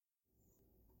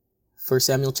1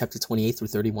 Samuel chapter 28 through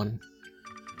 31.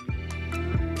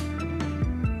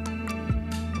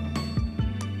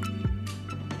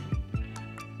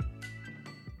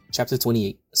 Chapter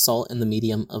 28. Saul and the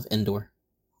Medium of Endor.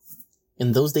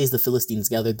 In those days the Philistines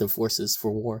gathered their forces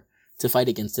for war to fight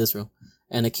against Israel,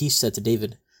 and Achish said to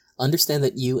David, "Understand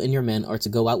that you and your men are to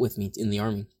go out with me in the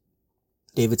army."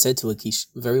 David said to Achish,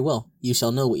 "Very well, you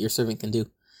shall know what your servant can do."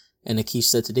 And Achish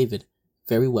said to David,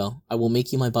 "Very well, I will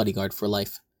make you my bodyguard for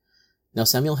life." Now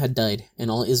Samuel had died,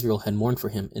 and all Israel had mourned for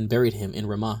him and buried him in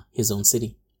Ramah, his own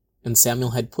city. And Samuel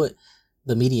had put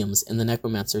the mediums and the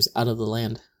necromancers out of the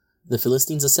land. The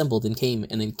Philistines assembled and came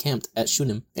and encamped at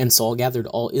Shunem, and Saul gathered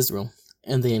all Israel,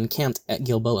 and they encamped at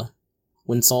Gilboa.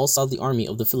 When Saul saw the army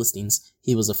of the Philistines,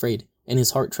 he was afraid, and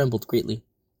his heart trembled greatly.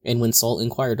 And when Saul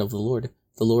inquired of the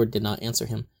Lord did not answer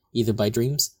him, either by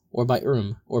dreams, or by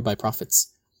Urim, or by prophets.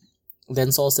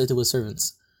 Then Saul said to his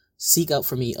servants, "Seek out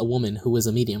for me a woman who is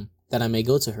a medium, that I may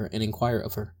go to her and inquire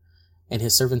of her." And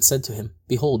his servants said to him,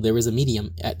 "Behold, there is a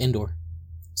medium at Endor."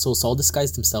 So Saul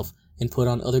disguised himself, and put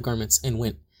on other garments, and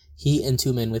went, he and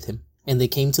 2 men with him. And they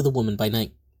came to the woman by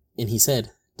night. And he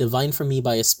said, "Divine for me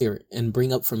by a spirit, and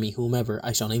bring up for me whomever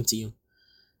I shall name to you."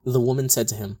 The woman said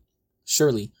to him,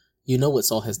 "Surely, you know what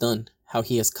Saul has done, how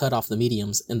he has cut off the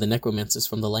mediums and the necromancers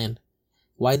from the land.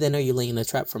 Why then are you laying a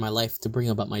trap for my life to bring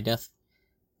about my death?"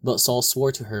 But Saul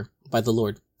swore to her by the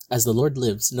Lord, "As the Lord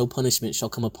lives, no punishment shall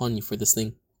come upon you for this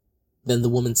thing." Then the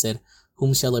woman said,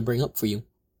 "Whom shall I bring up for you?"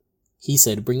 He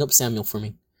said, "Bring up Samuel for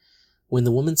me." When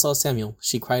the woman saw Samuel,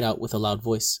 she cried out with a loud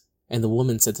voice. And the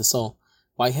woman said to Saul,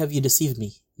 "Why have you deceived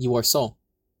me? You are Saul."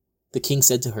 The king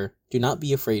said to her, "Do not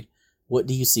be afraid. What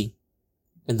do you see?"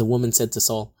 And the woman said to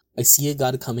Saul, "I see a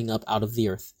god coming up out of the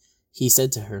earth." He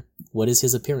said to her, "What is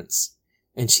his appearance?"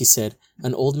 And she said,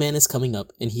 "An old man is coming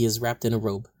up, and he is wrapped in a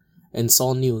robe." And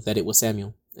Saul knew that it was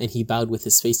Samuel, and he bowed with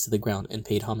his face to the ground and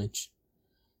paid homage.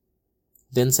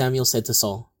 Then Samuel said to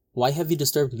Saul, "Why have you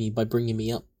disturbed me by bringing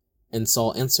me up?" And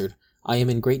Saul answered, "I am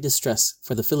in great distress,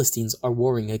 for the Philistines are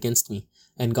warring against me,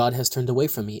 and God has turned away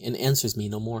from me and answers me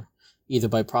no more, either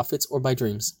by prophets or by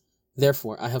dreams.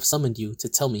 Therefore I have summoned you to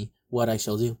tell me what I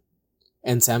shall do."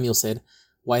 And Samuel said,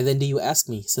 "Why then do you ask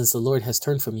me, since the Lord has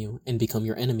turned from you and become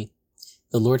your enemy?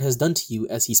 The Lord has done to you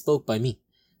as he spoke by me,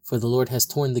 for the Lord has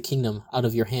torn the kingdom out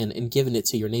of your hand and given it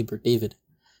to your neighbor David.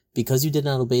 Because you did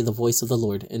not obey the voice of the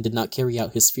Lord and did not carry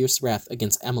out his fierce wrath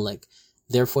against Amalek,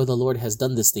 therefore the Lord has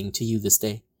done this thing to you this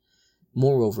day.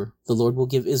 Moreover, the Lord will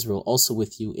give Israel also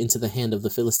with you into the hand of the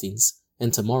Philistines,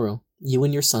 and tomorrow you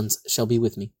and your sons shall be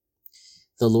with me.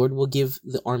 The Lord will give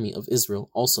the army of Israel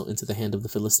also into the hand of the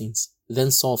Philistines."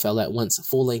 Then Saul fell at once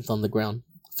full length on the ground,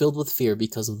 filled with fear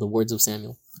because of the words of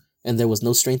Samuel. And there was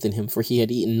no strength in him, for he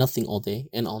had eaten nothing all day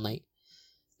and all night.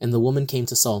 And the woman came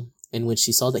to Saul, and when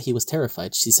she saw that he was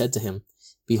terrified, she said to him,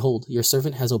 "Behold, your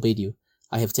servant has obeyed you.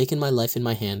 I have taken my life in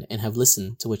my hand, and have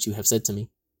listened to what you have said to me.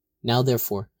 Now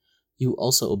therefore, you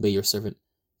also obey your servant.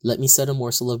 Let me set a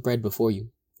morsel of bread before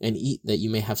you, and eat, that you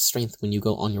may have strength when you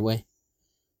go on your way."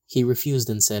 He refused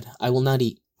and said, "I will not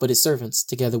eat." But his servants,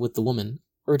 together with the woman,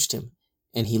 urged him,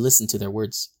 and he listened to their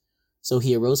words. So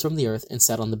he arose from the earth and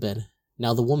sat on the bed.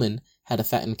 Now the woman had a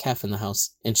fattened calf in the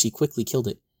house, and she quickly killed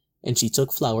it. And she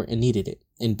took flour and kneaded it,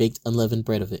 and baked unleavened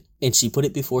bread of it. And she put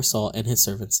it before Saul and his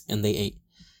servants, and they ate.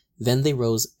 Then they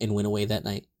rose and went away that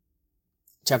night.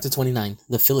 Chapter 29.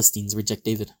 The Philistines reject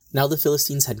David. Now the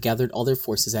Philistines had gathered all their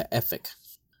forces at Ephek,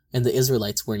 and the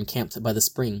Israelites were encamped by the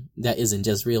spring that is in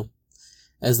Jezreel.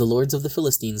 As the lords of the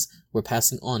Philistines were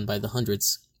passing on by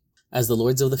hundreds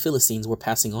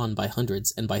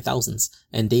and by thousands,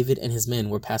 and David and his men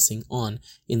were passing on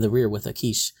in the rear with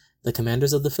Achish, the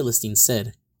commanders of the Philistines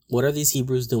said, "What are these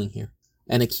Hebrews doing here?"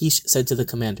 And Achish said to the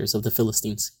commanders of the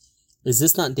Philistines, "Is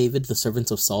this not David, the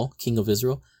servant of Saul, king of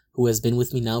Israel, who has been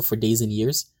with me now for days and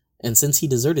years? And since he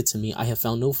deserted to me, I have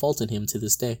found no fault in him to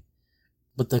this day."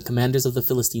 But the commanders of the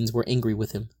Philistines were angry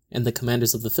with him, and the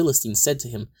commanders of the Philistines said to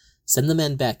him, "Send the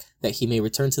man back, that he may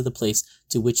return to the place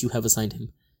to which you have assigned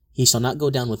him. He shall not go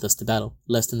down with us to battle,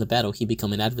 lest in the battle he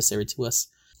become an adversary to us.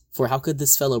 For how could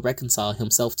this fellow reconcile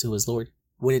himself to his Lord?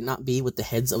 Would it not be with the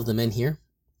heads of the men here?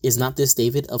 Is not this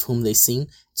David, of whom they sing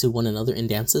to one another in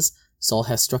dances? Saul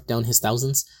has struck down his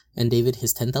thousands, and David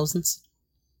his 10,000s?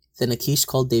 Then Achish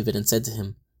called David and said to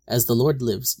him, "As the Lord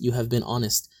lives, you have been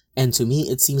honest, and to me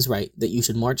it seems right that you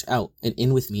should march out and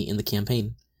in with me in the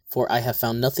campaign. For I have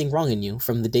found nothing wrong in you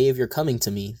from the day of your coming to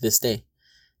me this day.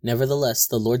 Nevertheless,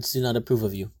 the lords do not approve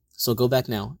of you. So go back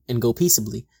now, and go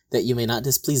peaceably, that you may not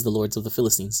displease the lords of the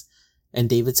Philistines." And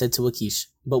David said to Achish,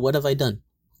 "But what have I done?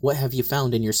 What have you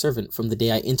found in your servant from the day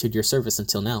I entered your service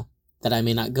until now? that I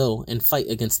may not go and fight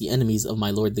against the enemies of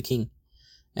my lord the king?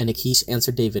 And Achish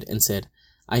answered David and said,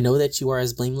 I know that you are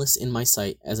as blameless in my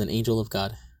sight as an angel of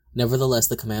God. Nevertheless,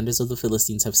 the commanders of the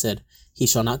Philistines have said, He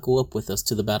shall not go up with us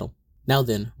to the battle. Now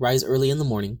then, rise early in the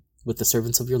morning with the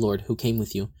servants of your lord who came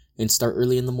with you, and start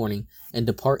early in the morning, and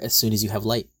depart as soon as you have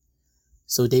light.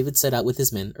 So David set out with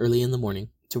his men early in the morning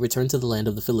to return to the land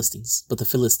of the Philistines, but the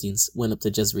Philistines went up to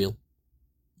Jezreel.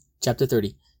 Chapter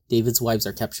 30. David's wives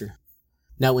are captured.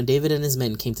 Now when David and his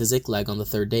men came to Ziklag on the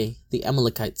third day, the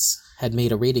Amalekites had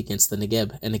made a raid against the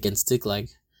Negeb and against Ziklag.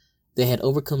 They had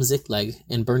overcome Ziklag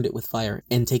and burned it with fire,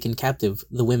 and taken captive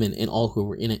the women and all who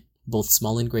were in it, both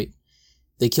small and great.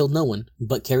 They killed no one,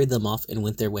 but carried them off and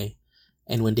went their way.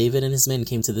 And when David and his men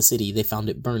came to the city, they found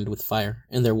it burned with fire,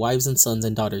 and their wives and sons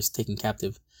and daughters taken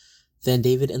captive. Then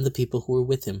David and the people who were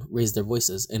with him raised their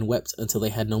voices, and wept until they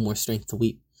had no more strength to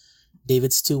weep.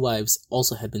 David's 2 wives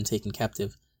also had been taken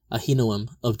captive, Ahinoam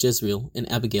of Jezreel, and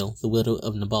Abigail, the widow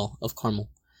of Nabal of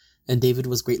Carmel. And David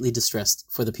was greatly distressed,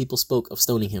 for the people spoke of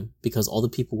stoning him, because all the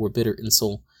people were bitter in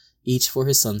soul, each for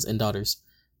his sons and daughters.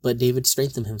 But David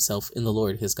strengthened himself in the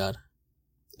Lord his God.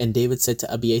 And David said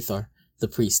to Abiathar, the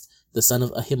priest, the son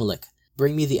of Ahimelech,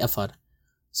 Bring me the ephod.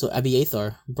 So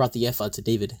Abiathar brought the ephod to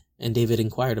David, and David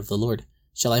inquired of the Lord,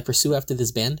 Shall I pursue after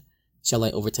this band? Shall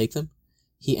I overtake them?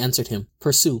 He answered him,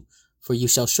 Pursue, for you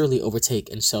shall surely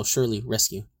overtake, and shall surely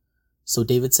rescue. So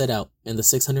David set out, and the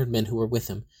 600 men who were with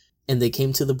him, and they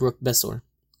came to the brook Besor,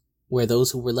 where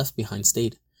those who were left behind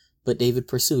stayed. But David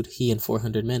pursued, he and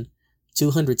 400 men.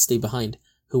 200 stayed behind,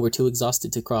 who were too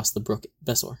exhausted to cross the brook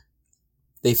Besor.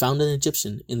 They found an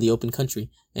Egyptian in the open country,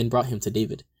 and brought him to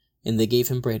David. And they gave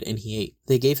him bread, and he ate.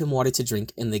 They gave him water to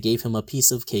drink, and they gave him a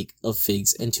piece of cake of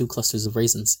figs and 2 clusters of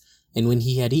raisins. And when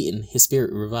he had eaten, his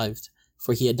spirit revived,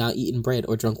 for he had not eaten bread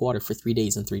or drunk water for 3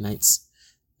 days and 3 nights.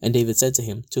 And David said to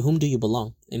him, To whom do you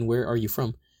belong, and where are you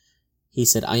from? He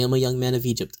said, I am a young man of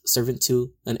Egypt, servant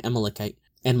to an Amalekite,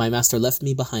 and my master left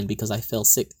me behind because I fell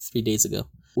sick 3 days ago.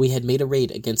 We had made a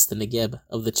raid against the Negeb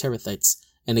of the Cherethites,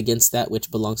 and against that which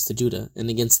belongs to Judah, and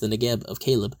against the Negeb of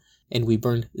Caleb, and we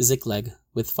burned Ziklag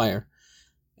with fire.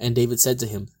 And David said to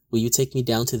him, Will you take me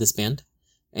down to this band?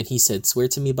 And he said, Swear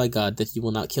to me by God that you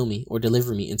will not kill me or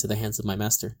deliver me into the hands of my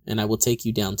master, and I will take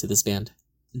you down to this band.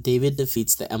 David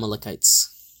defeats the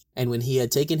Amalekites. And when he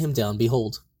had taken him down,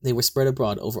 behold, they were spread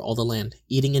abroad over all the land,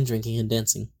 eating and drinking and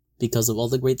dancing, because of all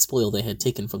the great spoil they had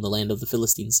taken from the land of the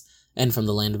Philistines, and from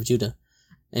the land of Judah.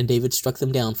 And David struck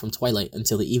them down from twilight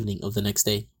until the evening of the next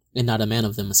day, and not a man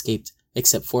of them escaped,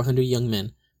 except 400 young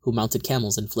men, who mounted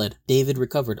camels and fled. David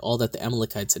recovered all that the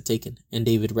Amalekites had taken, and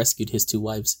David rescued his 2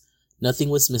 wives. Nothing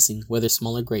was missing, whether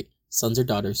small or great, sons or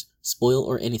daughters, spoil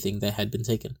or anything that had been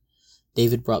taken.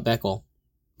 David brought back all.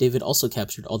 David also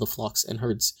captured all the flocks and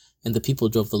herds, and the people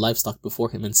drove the livestock before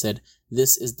him and said,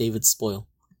 This is David's spoil.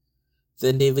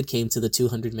 Then David came to the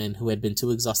 200 men who had been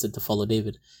too exhausted to follow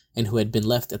David, and who had been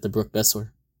left at the brook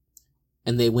Besor.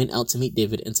 And they went out to meet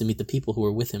David and to meet the people who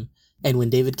were with him. And when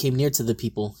David came near to the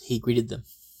people, he greeted them.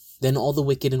 Then all the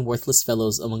wicked and worthless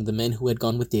fellows among the men who had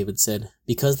gone with David said,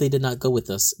 Because they did not go with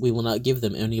us, we will not give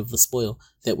them any of the spoil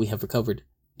that we have recovered,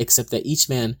 except that each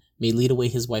man may lead away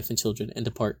his wife and children and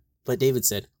depart. But David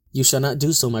said, You shall not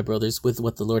do so, my brothers, with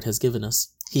what the Lord has given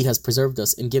us. He has preserved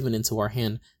us and given into our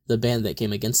hand the band that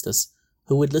came against us.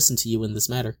 Who would listen to you in this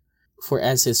matter? For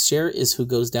as his share is who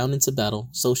goes down into battle,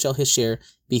 so shall his share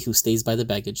be who stays by the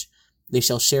baggage. They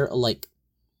shall share alike.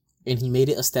 And he made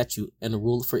it a statute and a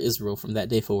rule for Israel from that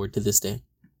day forward to this day.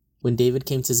 When David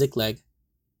came to Ziklag,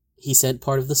 he sent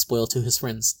part of the spoil to his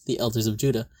friends, the elders of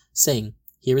Judah, saying,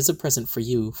 Here is a present for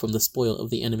you from the spoil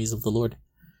of the enemies of the Lord.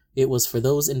 It was for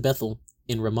those in Bethel,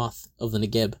 in Ramoth of the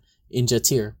Negeb, in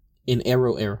Jatir, in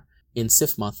Aroer, in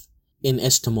Siphmoth, in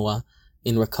Eshtemoa,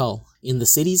 in Rakal, in the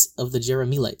cities of the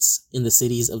Jerahmeelites, in the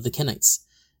cities of the Kenites,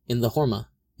 in the Hormah,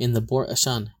 in the Bor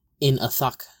Ashan, in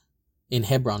Athak, in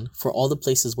Hebron, for all the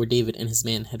places where David and his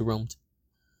men had roamed.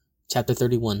 Chapter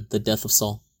 31. The death of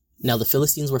Saul. Now the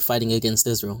Philistines were fighting against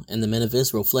Israel, and the men of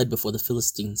Israel fled before the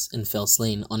Philistines, and fell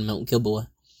slain on Mount Gilboa.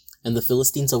 And the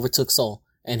Philistines overtook Saul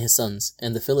and his sons,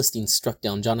 and the Philistines struck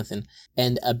down Jonathan,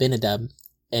 and Abinadab,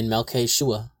 and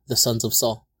Malchishua, the sons of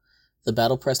Saul. The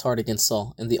battle pressed hard against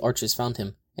Saul, and the archers found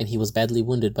him, and he was badly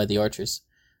wounded by the archers.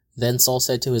 Then Saul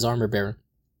said to his armor-bearer,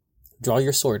 Draw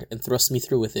your sword, and thrust me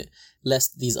through with it,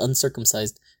 lest these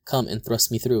uncircumcised come and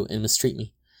thrust me through, and mistreat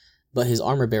me. But his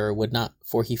armor-bearer would not,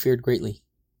 for he feared greatly.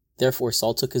 Therefore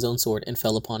Saul took his own sword, and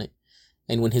fell upon it.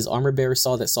 And when his armor-bearer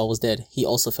saw that Saul was dead, he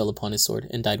also fell upon his sword,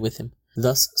 and died with him.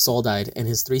 Thus Saul died, and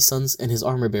his 3 sons, and his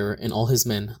armor-bearer, and all his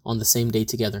men, on the same day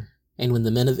together. And when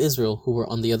the men of Israel, who were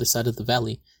on the other side of the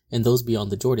valley, and those beyond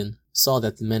the Jordan, saw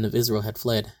that the men of Israel had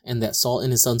fled, and that Saul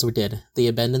and his sons were dead, they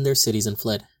abandoned their cities and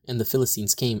fled, and the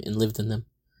Philistines came and lived in them.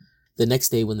 The next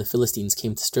day when the Philistines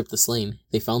came to strip the slain,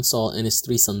 they found Saul and his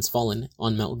 3 sons fallen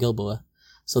on Mount Gilboa.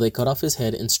 So they cut off his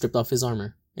head and stripped off his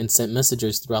armor, and sent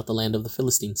messengers throughout the land of the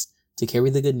Philistines, to carry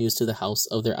the good news to the house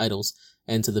of their idols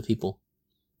and to the people.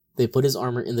 They put his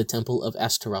armor in the temple of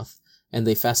Ashtaroth, and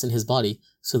they fastened his body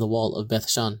to the wall of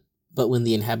Bethshan. But when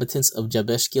the inhabitants of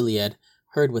Jabesh Gilead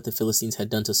heard what the Philistines had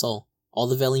done to Saul, all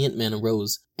the valiant men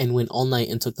arose, and went all night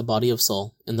and took the body of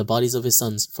Saul, and the bodies of his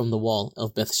sons from the wall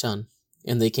of Bethshan.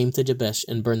 And they came to Jabesh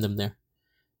and burned them there.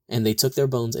 And they took their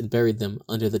bones and buried them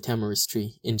under the tamarisk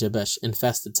tree in Jabesh, and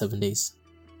fasted 7 days.